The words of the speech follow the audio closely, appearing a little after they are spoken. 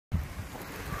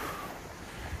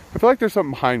I feel like there's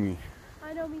something behind me.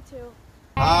 I know, me too.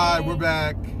 Hi, we're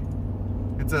back.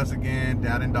 It's us again,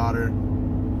 dad and daughter.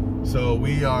 So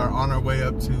we are on our way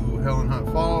up to Helen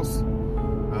Hunt Falls.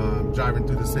 Driving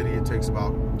through the city, it takes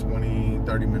about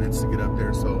 20-30 minutes to get up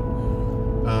there.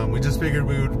 So we just figured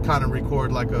we would kind of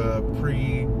record like a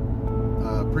pre-video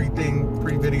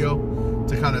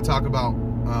to kind of talk about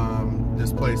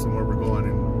this place and where we're going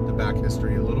and the back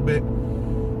history a little bit.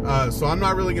 So I'm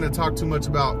not really going to talk too much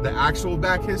about the actual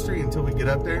back history until we get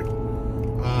up there.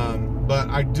 But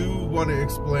I do want to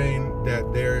explain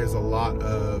that there is a lot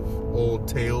of old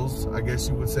tales, I guess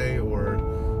you would say, or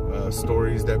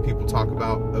stories that people talk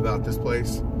about this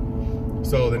place.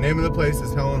 So the name of the place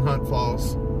is Helen Hunt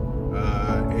Falls.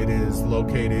 It is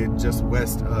located just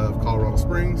west of Colorado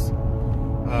Springs.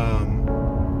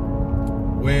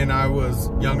 When I was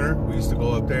younger, we used to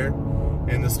go up there.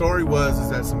 And the story is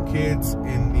that some kids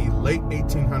in the late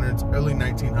 1800s, early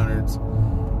 1900s,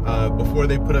 before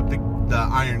they put up the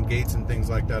iron gates and things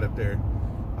like that up there,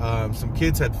 some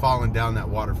kids had fallen down that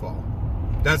waterfall.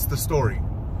 That's the story.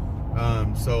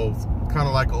 So kind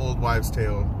of like an old wives'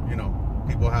 tale, you know,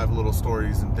 people have little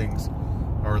stories and things,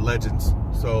 or legends.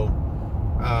 So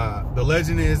the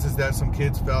legend is that some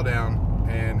kids fell down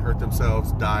and hurt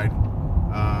themselves, died.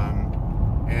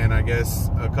 And I guess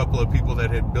a couple of people that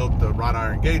had built the wrought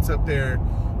iron gates up there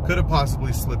could have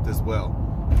possibly slipped as well.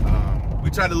 We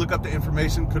tried to look up the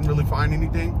information, couldn't really find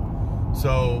anything.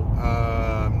 So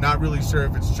I'm not really sure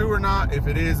if it's true or not. If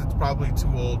it is, it's probably too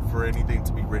old for anything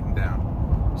to be written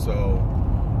down. So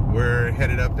we're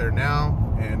headed up there now,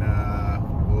 and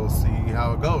we'll see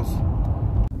how it goes.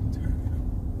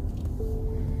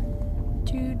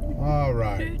 All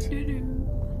right.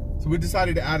 So we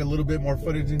decided to add a little bit more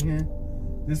footage in here.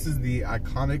 This is the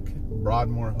iconic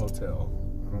Broadmoor Hotel.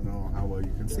 I don't know how well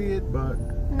you can see it, but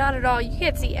not at all. You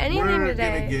can't see anything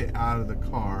today. We're gonna get out of the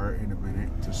car in a minute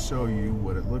to show you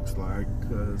what it looks like,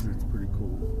 because it's pretty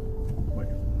cool. Wait.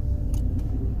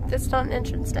 That's not an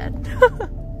entrance, Dad.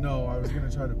 No, I was gonna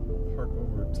try to park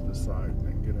over to the side and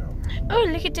then get out. Oh,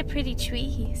 look at the pretty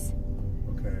trees.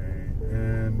 Okay,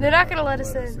 and they're not gonna let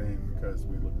us in because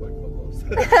we look like hobos.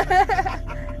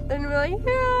 Then we're like,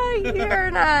 yeah, you're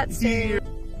not staying.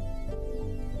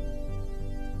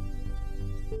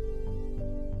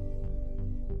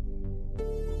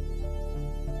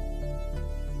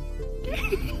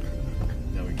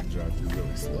 Now we can drive through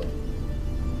really slow.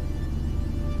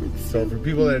 So for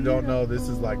people that don't know, this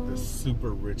is like the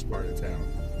super rich part of town.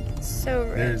 So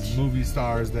rich. There's movie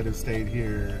stars that have stayed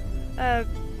here. I'm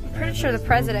pretty sure the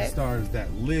president. Movie stars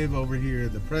that live over here.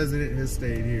 The president has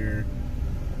stayed here.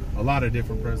 A lot of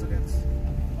different presidents.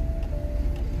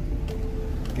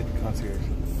 Get the concierge.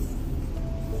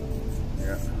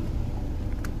 Yeah.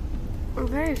 I'm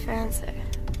very fancy.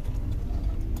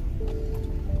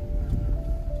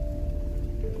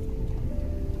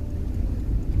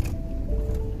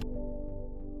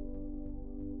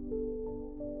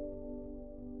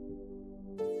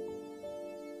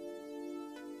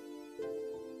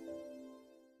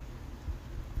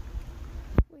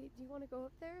 Wait, do you want to go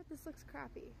up there? This looks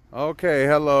crappy. Okay,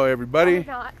 hello everybody.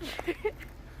 Oh, not.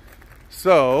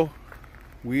 So,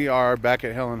 we are back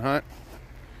at Helen Hunt.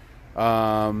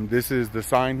 This is the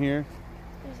sign here.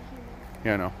 There's a human.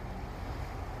 Yeah, I know.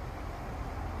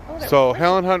 Oh, so,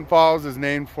 Helen Hunt Falls is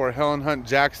named for Helen Hunt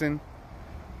Jackson,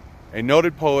 a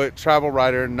noted poet, travel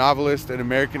writer, novelist, and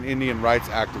American Indian rights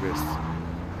activist.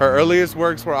 Her earliest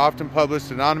works were often published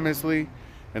anonymously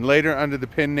and later under the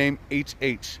pen name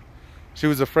H.H. She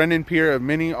was a friend and peer of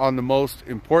many on the most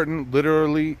important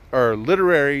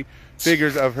literary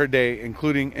figures of her day,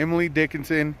 including Emily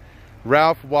Dickinson,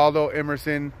 Ralph Waldo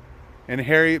Emerson, and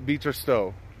Harriet Beecher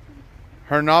Stowe.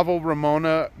 Her novel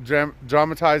Ramona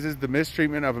dramatizes the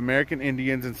mistreatment of American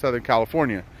Indians in Southern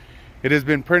California. It has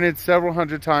been printed several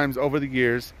hundred times over the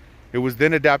years. It was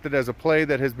then adapted as a play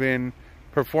that has been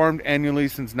performed annually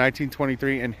since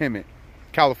 1923 in Hemet,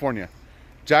 California.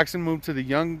 Jackson moved to the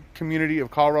young community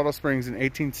of Colorado Springs in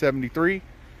 1873.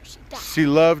 She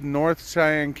loved North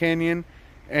Cheyenne Canyon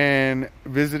and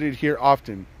visited here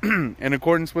often. In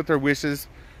accordance with her wishes,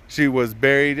 she was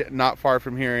buried not far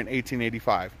from here in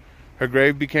 1885. Her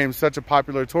grave became such a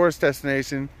popular tourist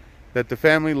destination that the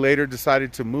family later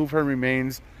decided to move her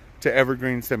remains to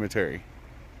Evergreen Cemetery.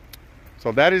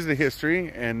 So that is the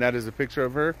history, and that is a picture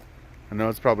of her. I know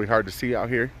it's probably hard to see out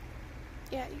here.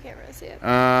 Yeah, you can't really see it.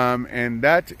 And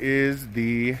that is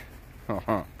the...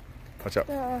 Watch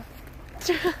out.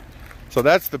 So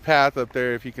that's the path up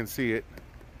there, if you can see it.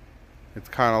 It's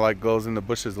kind of like goes in the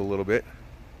bushes a little bit.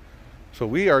 So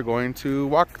we are going to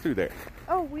walk through there.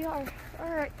 Oh, we are.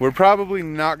 Alright. We're probably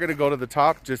not going to go to the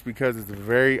top just because it's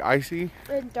very icy.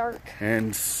 And dark.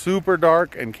 And super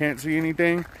dark and can't see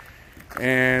anything.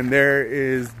 And there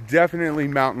is definitely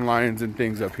mountain lions and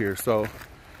things up here. So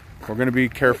we're going to be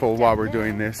careful while we're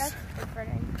doing this.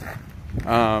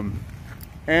 And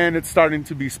it's starting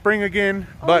to be spring again.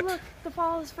 But look, the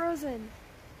fall is frozen.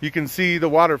 You can see the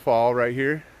waterfall right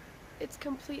here. It's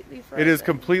completely frozen. It is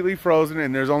completely frozen,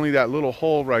 and there's only that little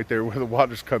hole right there where the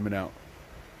water's coming out.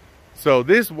 So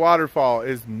this waterfall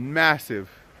is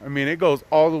massive. I mean, it goes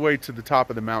all the way to the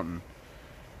top of the mountain.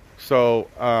 So,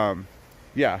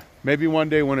 yeah, maybe one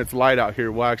day when it's light out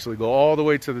here, we'll actually go all the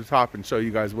way to the top and show you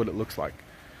guys what it looks like.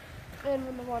 And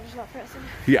when the water's not frozen.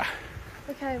 Yeah.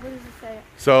 Okay, what does it say?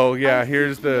 So, yeah,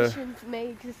 here's the... Conditions may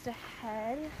exist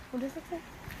ahead. What does it say?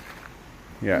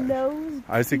 Yeah.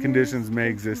 Icy conditions may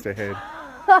exist ahead.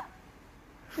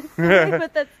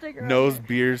 Put that sticker Nose,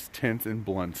 beers, tents, and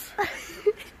blunts.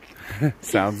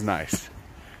 Sounds nice.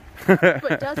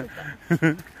 But does it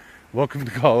though? Welcome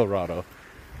to Colorado.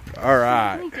 All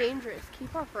right. It's really dangerous.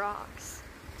 Keep off rocks.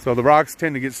 So the rocks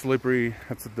tend to get slippery.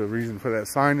 That's what the reason for that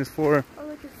sign is for. Oh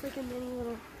look, it's like a mini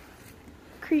little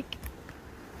creek.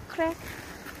 Crack.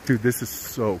 Dude, this is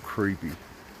so creepy.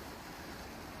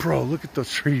 Bro, look at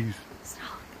those trees.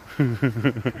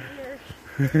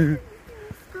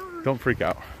 Don't freak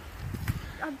out.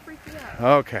 I'm freaking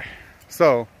out. Okay,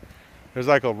 so there's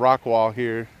like a rock wall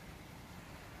here,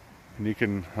 and you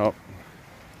can help.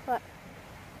 What?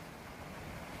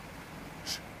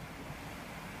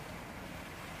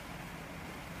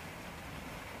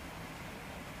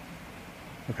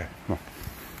 Okay, come on.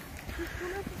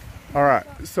 All right,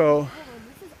 so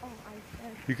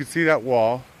you can see that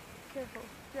wall. Careful.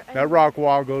 That rock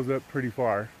wall goes up pretty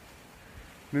far.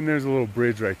 Then there's a little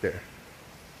bridge right there.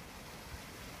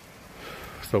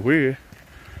 So we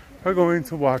are going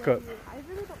to walk up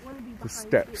the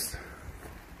steps.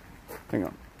 Hang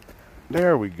on.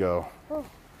 There we go. Oh.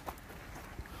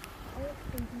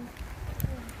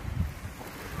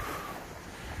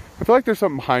 I feel like there's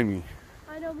something behind me.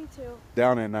 I know, me too.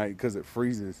 Down at night because it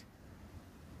freezes.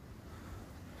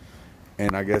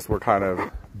 And I guess we're kind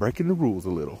of breaking the rules a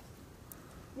little.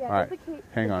 Yeah, all right,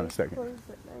 hang on a second.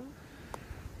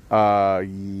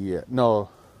 Yeah, no,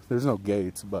 there's no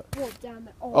gates, but well, down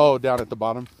there. Oh, down at the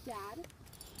bottom. Dad.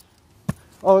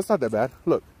 Oh, it's not that bad.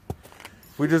 Look,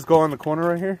 we just go on the corner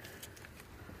right here.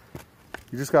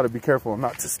 You just got to be careful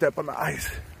not to step on the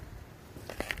ice.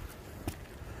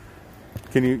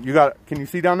 Can you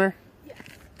see down there? Yeah.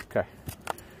 Okay.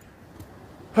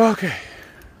 Okay.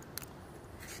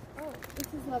 Oh, this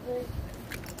is lovely.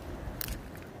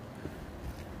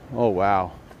 Oh,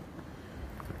 wow.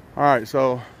 All right,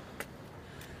 so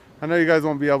I know you guys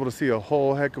won't be able to see a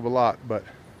whole heck of a lot, but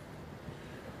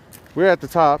we're at the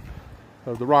top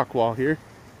of the rock wall here,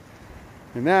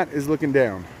 and that is looking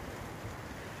down.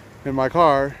 And my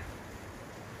car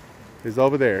is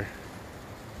over there.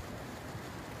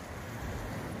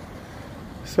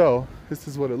 So this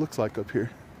is what it looks like up here.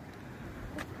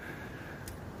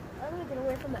 I'm gonna get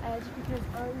away from the edge because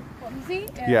I'm clumsy.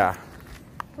 And yeah.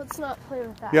 Let's not play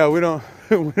with that. Yeah, we don't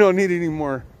we don't need any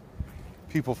more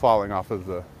people falling off of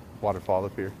the waterfall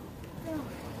up here. No.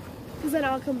 Because then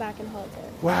I'll come back and hold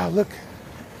it. Wow, look.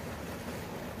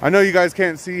 I know you guys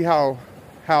can't see how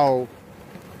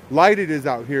light it is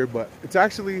out here, but it's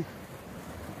actually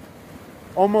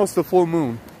almost a full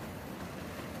moon.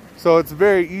 So it's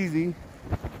very easy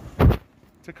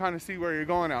to kind of see where you're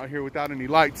going out here without any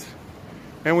lights.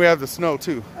 And we have the snow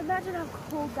too. Imagine how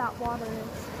cold that water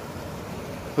is.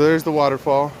 So there's the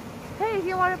waterfall. Hey, if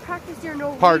you want to practice your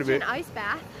Part of it. Norwegian ice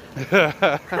bath.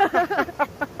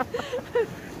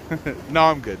 No,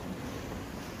 I'm good.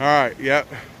 All right, yep.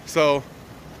 So,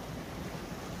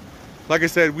 like I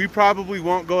said, we probably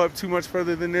won't go up too much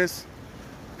further than this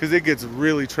because it gets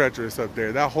really treacherous up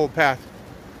there. That whole path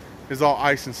is all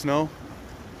ice and snow.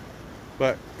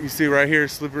 But you see right here,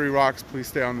 slippery rocks, please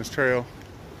stay on this trail.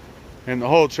 And the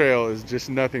whole trail is just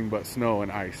nothing but snow and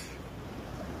ice.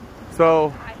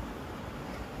 So,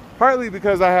 partly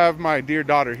because I have my dear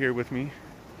daughter here with me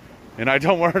and I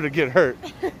don't want her to get hurt,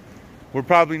 we're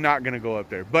probably not going to go up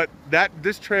there. But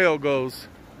this trail goes,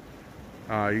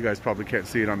 you guys probably can't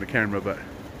see it on the camera, but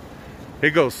it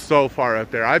goes so far up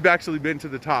there. I've actually been to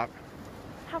the top.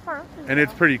 How far up does it and go?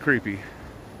 it's pretty creepy.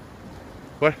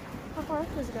 What? How far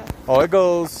up does it go? Oh, it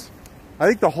goes, I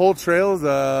think the whole trail is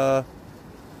a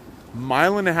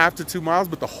 1.5 to 2 miles,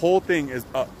 but the whole thing is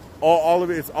up. All of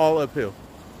it, it's all uphill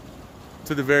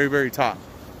to the very, very top.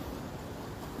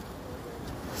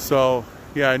 So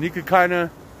yeah, and you can kind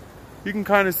of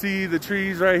see the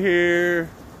trees right here.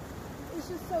 It's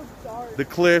just so dark. the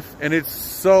cliff, and it's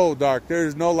so dark.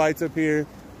 There's no lights up here,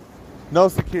 no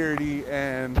security,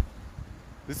 and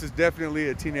this is definitely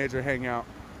a teenager hangout.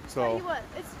 So tell you what,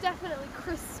 it's definitely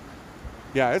crisp.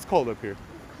 yeah, it's cold up here.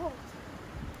 It's cold.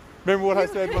 Remember what I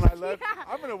said when I left? Yeah.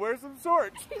 I'm gonna wear some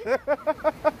shorts.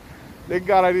 Thank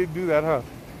God I didn't do that, huh?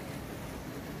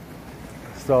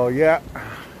 So yeah,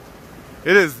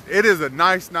 it is a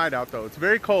nice night out though. It's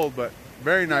very cold, but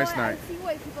very nice night. I see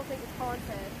why people think it's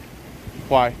haunted.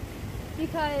 Why?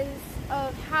 Because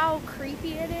of how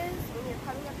creepy it is when you're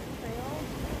coming up the trail,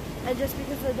 and just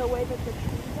because of the way that the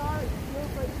trees are, it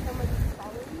feels like someone's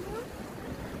following you.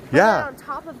 But Yeah. then on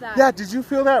top of that, Yeah, did you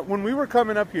feel that when we were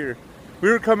coming up here? We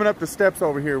were coming up the steps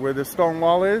over here where the stone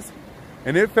wall is,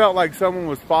 and it felt like someone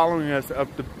was following us up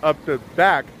the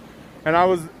back. And I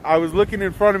was looking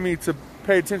in front of me to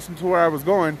pay attention to where I was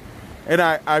going, and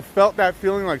I felt that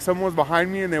feeling like someone was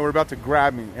behind me and they were about to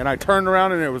grab me. And I turned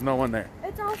around and there was no one there.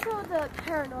 it's also the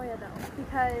paranoia though,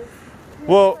 because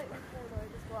Well, paranoid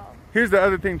as well. here's the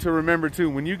other thing to remember too.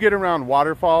 When you get around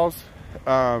waterfalls,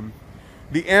 the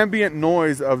ambient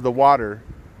noise of the water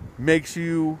makes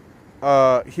you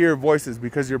hear voices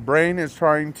because your brain is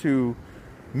trying to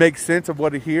make sense of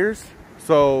what it hears.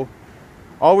 So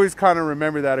always kind of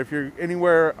remember that if you're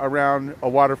anywhere around a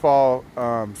waterfall,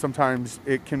 sometimes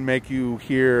it can make you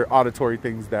hear auditory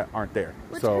things that aren't there.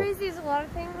 What's So crazy is a lot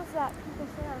of things that people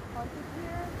say are haunted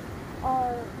here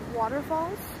are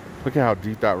waterfalls. look at how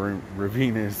deep that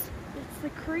ravine is. It's the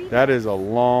crevice. That is a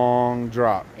long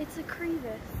drop. It's a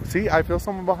crevice. See, I feel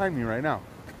someone behind me right now.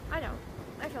 I know.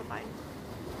 I feel fine.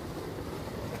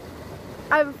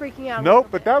 I'm freaking out. Nope,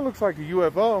 but that looks like a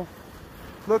UFO.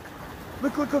 Look,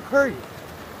 hurry.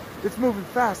 It's moving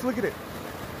fast. Look at it.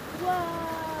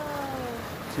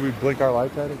 Whoa. Should we blink our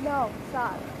lights at it? No,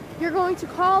 stop. You're going to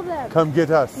call them. Come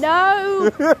get us.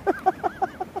 No.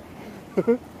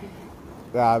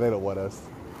 Nah, they don't want us.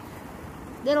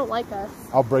 They don't like us.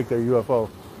 I'll break their UFO.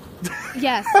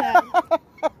 Yes. We're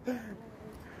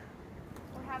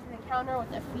having an encounter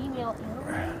with a female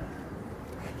alien.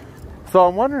 So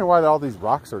I'm wondering why all these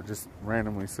rocks are just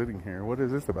randomly sitting here. What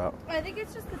is this about? I think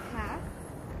it's just the path.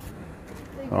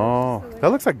 Oh,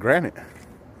 that looks like granite.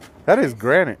 That is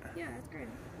granite. Yeah, it's great.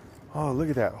 Oh, look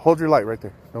at that. Hold your light right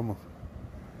there. Don't move.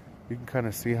 You can kind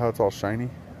of see how it's all shiny.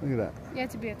 Look at that. You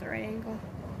have to be at the right angle.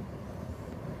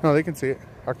 No, they can see it.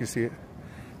 I can see it.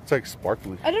 It's like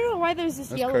sparkly. I don't know why there's this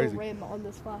That's yellow crazy. rim on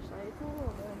this flashlight. It's a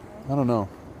little rim. I don't know.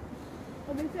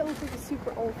 It makes it look like a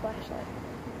super old flashlight.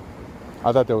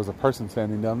 I thought there was a person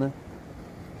standing down there.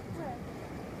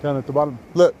 Down at the bottom.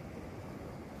 Look.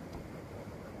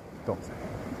 Don't say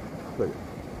it. Look.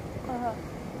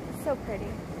 So pretty.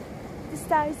 The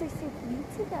stars are so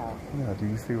beautiful. Yeah, do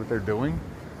you see what they're doing?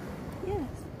 Yes.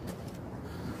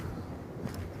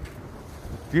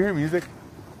 Do you hear music?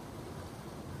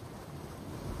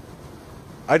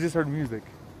 I just heard music.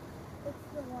 It's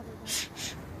the water. Shh,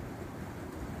 shh.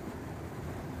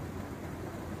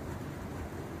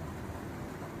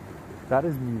 That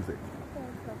is music.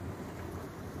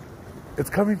 It's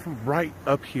coming from right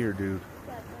up here, dude.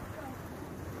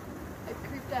 I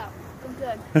creeped out. I'm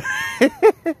done. Okay.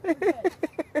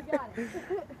 You got it.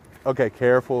 Okay,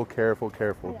 careful,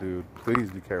 dude. Please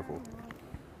be careful.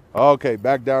 Okay,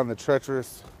 back down the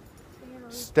treacherous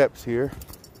steps here.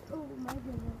 Oh my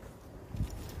goodness.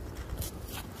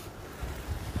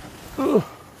 Ugh.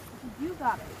 You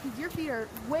got it. Because your feet are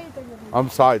way bigger than I'm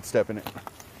sidestepping it.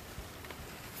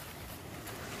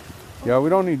 Yeah, we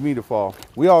don't need me to fall.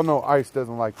 We all know ice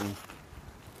doesn't like me.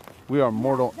 We're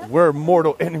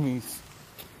mortal enemies.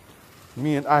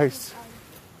 Me and ice.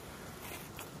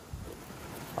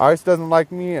 Ice doesn't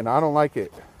like me and I don't like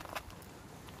it.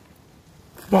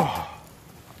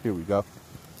 Here we go.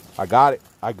 I got it.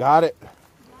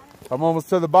 I'm almost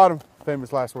to the bottom.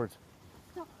 Famous last words.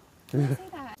 Don't say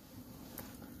that.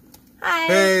 Hi.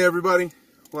 Hey everybody.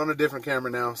 We're on a different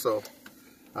camera now, so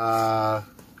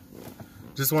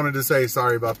just wanted to say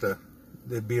sorry about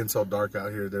it being so dark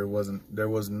out here. There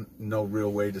wasn't no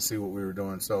real way to see what we were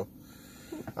doing. So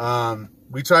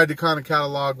we tried to kind of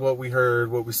catalog what we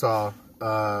heard, what we saw.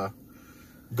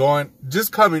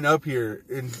 Coming up here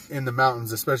in the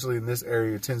mountains, especially in this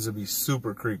area, tends to be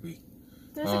super creepy.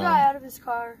 There's a guy out of his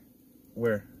car.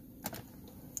 Where?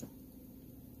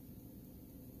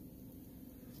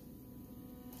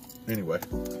 Anyway,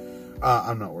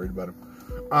 I'm not worried about him.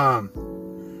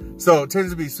 So it tends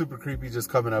to be super creepy just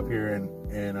coming up here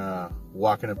and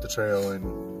walking up the trail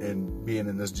and being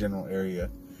in this general area.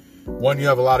 One, you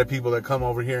have a lot of people that come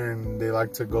over here and they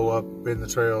like to go up in the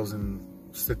trails and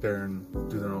sit there and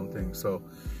do their own thing. So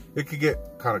it could get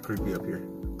kind of creepy up here.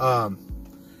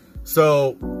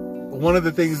 So one of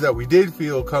the things that we did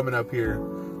feel coming up here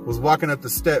was walking up the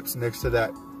steps next to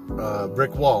that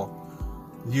brick wall.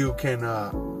 You can,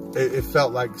 it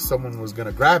felt like someone was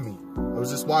gonna grab me. I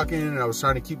was just walking and I was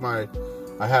trying to keep I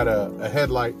had a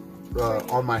headlight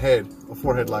on my head, a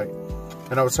forehead light,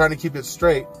 and I was trying to keep it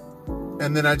straight.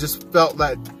 And then I just felt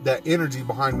that energy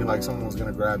behind me, like someone was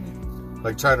gonna grab me,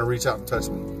 like trying to reach out and touch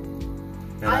me.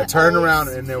 And I turned around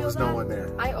and there was no one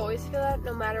there. I always feel that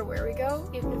no matter where we go,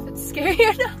 even if it's scary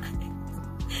or not.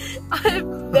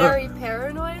 I'm very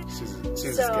paranoid. She's a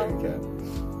scary cat.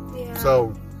 Yeah.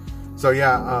 So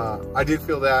yeah, I did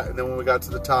feel that. And then when we got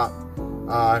to the top,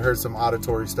 I heard some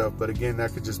auditory stuff. But again,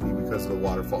 that could just be because of the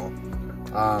waterfall.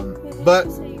 But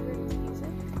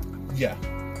yeah.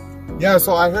 Yeah,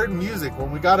 so I heard music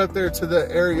when we got up there to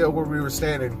the area where we were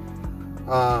standing,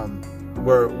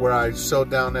 where I showed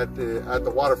down at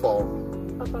the waterfall.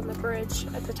 Up on the bridge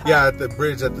at the top. Yeah, at the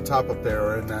bridge at the top up there,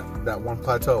 or in that one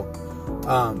plateau.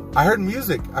 I heard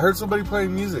music. I heard somebody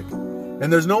playing music,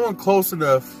 and there's no one close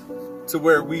enough to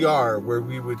where we are where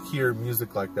we would hear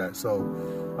music like that. So,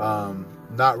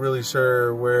 not really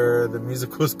sure where the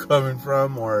music was coming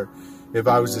from, or if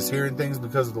I was just hearing things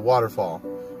because of the waterfall.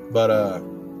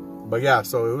 But yeah,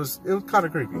 so it was kind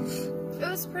of creepy. It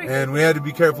was pretty And creepy. we had to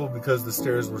be careful because the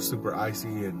stairs were super icy,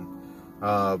 and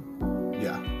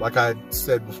yeah, like I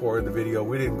said before in the video,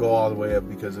 we didn't go all the way up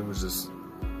because it was just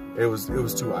it was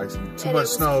too icy. Too much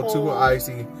snow, cold. too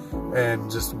icy,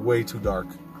 and just way too dark.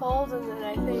 Cold, and then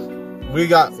I think We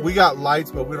got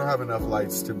lights, but we don't have enough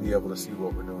lights to be able to see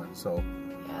what we're doing. So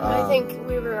yeah, I think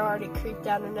we were already creeped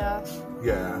out enough.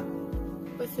 Yeah.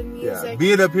 With the music. Yeah,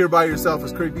 being up here by yourself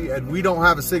is creepy, and we don't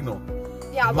have a signal.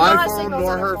 Yeah, we my don't have phone signals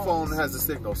nor on our her phones. phone has a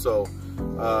signal, so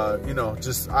you know, I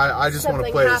just want to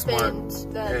Something play it smart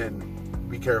happened and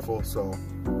be careful. So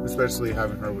especially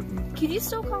having her with me. Can you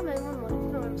still call 911 if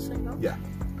you don't have a signal? Yeah.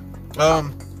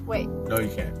 Wait. No, you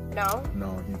can't. No?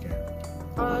 No, you can't.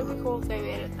 Oh, that'd be cool if they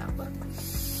made it that way.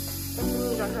 But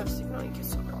when you don't have a signal, you can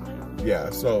still call 911. Yeah.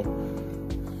 So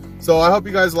I hope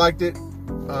you guys liked it.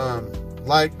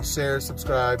 Like, share,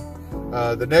 subscribe.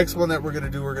 The next one that we're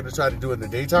gonna try to do in the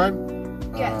daytime.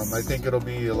 Yes. I think it'll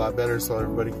be a lot better so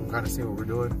everybody can kind of see what we're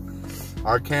doing.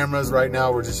 Our cameras right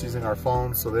now, we're just using our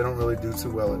phones, so they don't really do too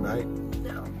well at night.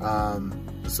 No.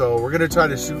 So we're gonna try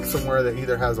to shoot somewhere that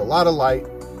either has a lot of light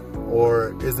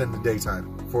or is in the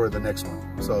daytime for the next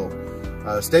one. So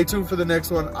stay tuned for the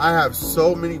next one. I have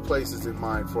so many places in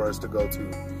mind for us to go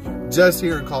to just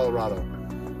here in Colorado.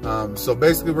 So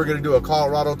basically we're gonna do a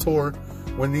Colorado tour.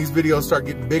 When these videos start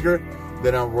getting bigger,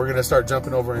 then we're gonna start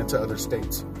jumping over into other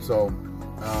states. So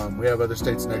we have other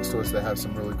states next to us that have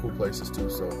some really cool places too.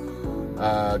 So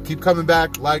keep coming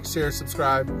back, like, share,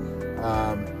 subscribe,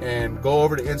 and go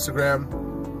over to Instagram.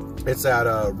 It's at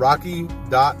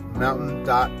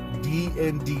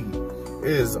rocky.mountain.dnd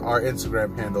is our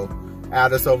Instagram handle.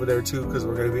 Add us over there too, because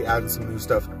we're gonna be adding some new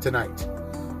stuff tonight.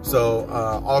 So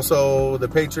also the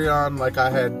Patreon, like I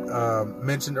had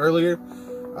mentioned earlier,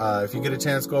 if you get a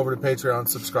chance, go over to Patreon,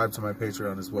 subscribe to my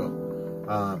Patreon as well.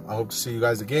 I hope to see you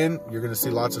guys again. You're going to see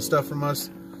lots of stuff from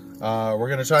us. We're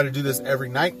going to try to do this every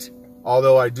night,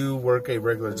 although I do work a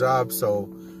regular job, so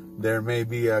there may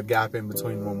be a gap in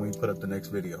between when we put up the next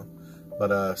video.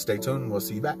 But stay tuned. We'll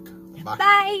see you back. Bye.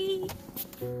 Bye.